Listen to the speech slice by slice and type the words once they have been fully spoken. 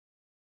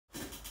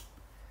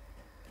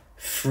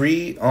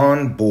Free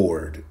on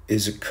board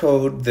is a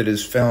code that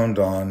is found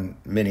on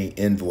many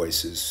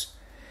invoices.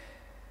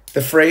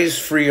 The phrase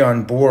free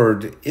on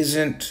board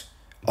isn't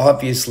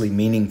obviously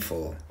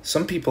meaningful.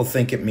 Some people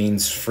think it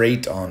means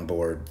freight on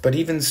board, but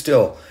even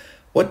still,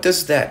 what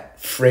does that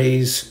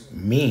phrase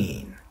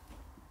mean?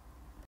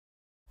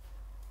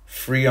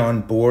 Free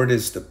on board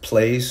is the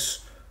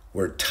place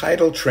where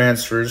title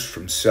transfers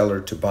from seller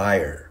to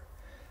buyer.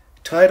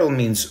 Title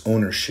means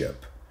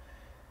ownership.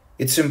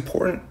 It's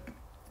important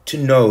to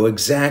know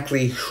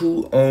exactly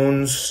who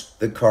owns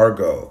the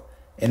cargo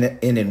and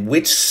in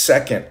which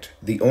second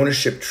the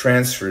ownership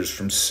transfers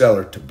from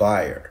seller to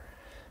buyer.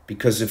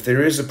 Because if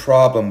there is a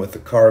problem with the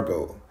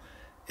cargo,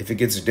 if it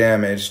gets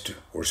damaged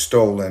or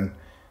stolen,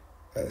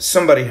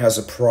 somebody has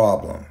a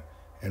problem,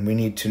 and we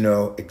need to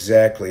know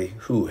exactly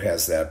who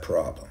has that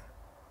problem.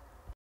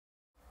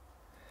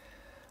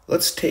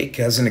 Let's take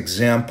as an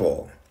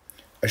example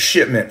a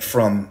shipment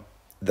from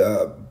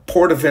the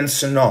port of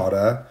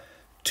Ensenada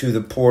to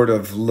the port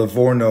of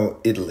Livorno,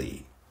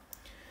 Italy.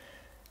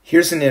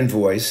 Here's an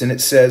invoice, and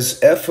it says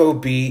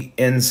FOB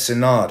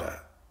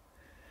Ensenada.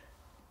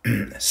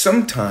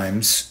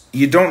 Sometimes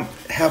you don't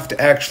have to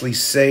actually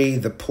say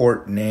the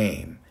port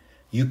name.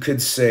 You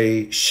could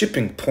say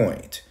shipping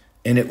point,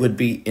 and it would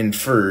be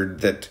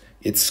inferred that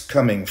it's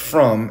coming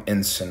from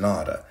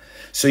Ensenada.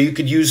 So you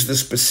could use the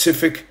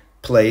specific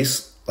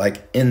place,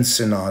 like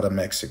Ensenada,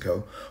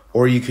 Mexico,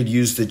 or you could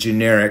use the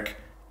generic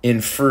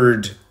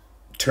inferred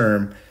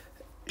term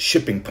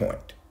shipping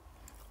point.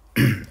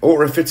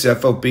 Or if it's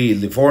FOB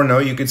Livorno,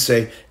 you could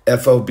say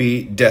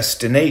FOB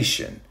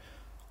destination.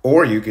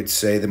 Or you could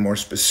say the more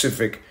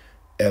specific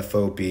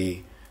FOB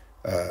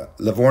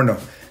Livorno.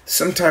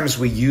 Sometimes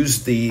we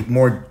use the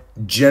more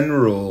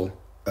general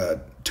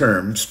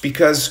terms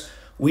because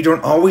we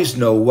don't always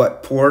know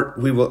what port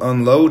we will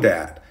unload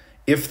at.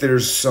 If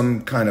there's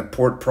some kind of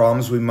port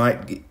problems, we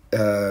might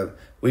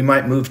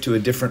move to a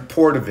different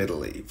port of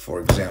Italy,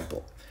 for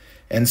example.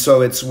 And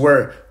so it's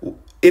where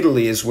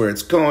Italy is where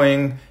it's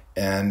going,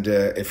 and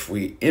if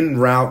we en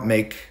route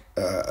make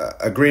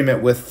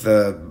agreement with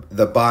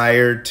the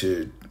buyer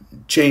to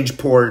change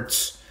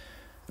ports,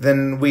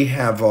 then we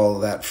have all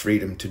that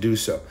freedom to do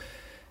so.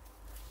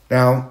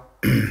 Now,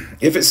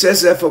 if it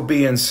says FOB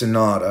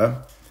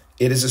Ensenada,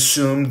 it is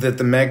assumed that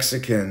the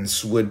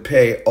Mexicans would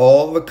pay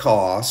all the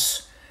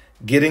costs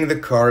getting the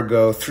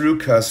cargo through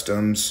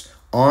customs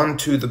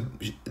onto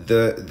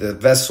the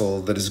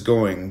vessel that is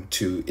going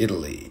to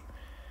Italy.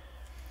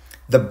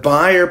 The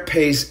buyer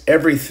pays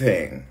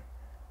everything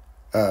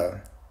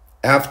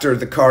after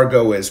the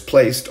cargo is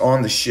placed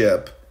on the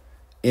ship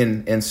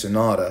in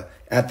Ensenada.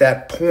 At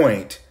that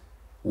point,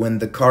 when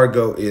the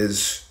cargo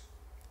is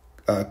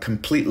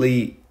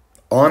completely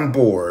on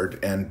board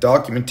and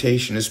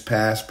documentation is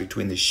passed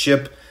between the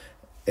ship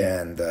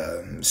and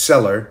the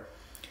seller,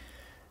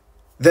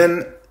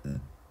 then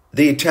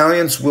the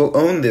Italians will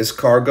own this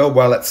cargo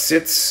while it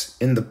sits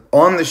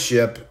on the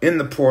ship in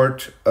the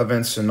port of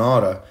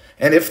Ensenada.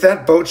 And if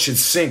that boat should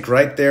sink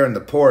right there in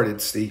the port,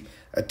 it's the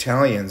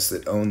Italians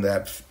that own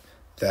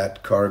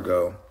that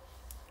cargo.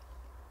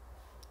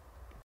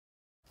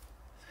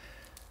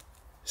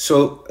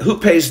 So who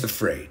pays the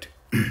freight?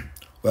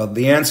 Well,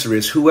 the answer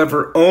is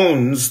whoever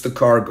owns the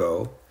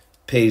cargo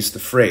pays the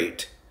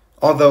freight,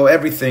 although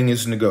everything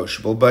is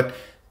negotiable, but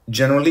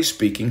generally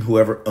speaking,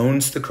 whoever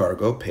owns the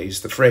cargo pays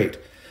the freight.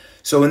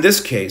 So in this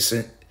case,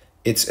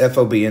 it's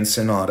FOB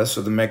Ensenada,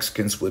 so the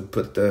Mexicans would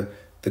put the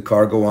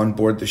cargo on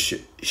board the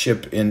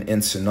ship in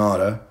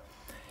Ensenada,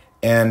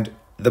 and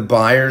the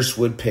buyers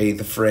would pay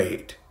the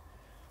freight.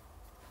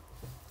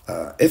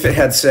 If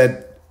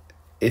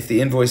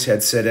the invoice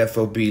had said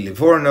FOB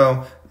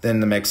Livorno,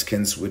 then the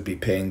Mexicans would be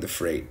paying the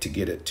freight to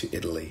get it to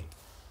Italy.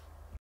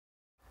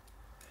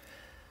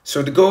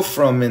 So to go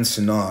from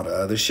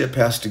Ensenada, the ship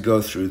has to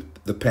go through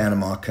the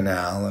Panama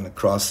Canal and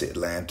across the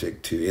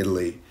Atlantic to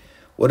Italy.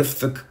 What if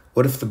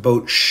the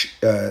boat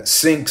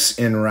sinks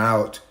en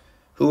route?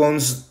 Who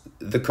owns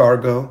the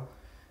cargo?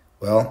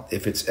 Well,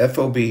 if it's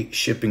FOB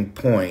shipping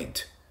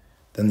point,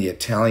 then the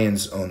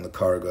Italians own the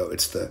cargo.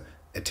 It's the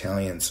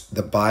Italians,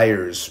 the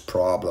buyer's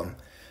problem.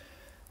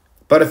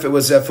 But if it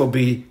was FOB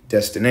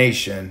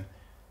destination,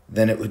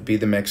 then it would be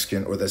the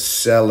Mexican or the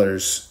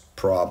seller's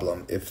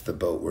problem if the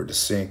boat were to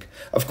sink.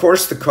 Of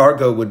course, the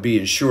cargo would be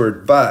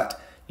insured, but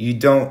you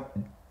don't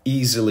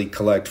easily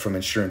collect from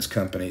insurance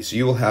companies.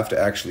 You will have to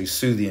actually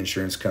sue the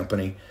insurance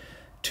company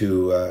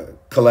to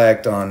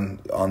collect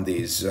on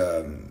these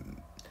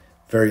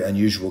very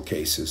unusual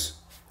cases.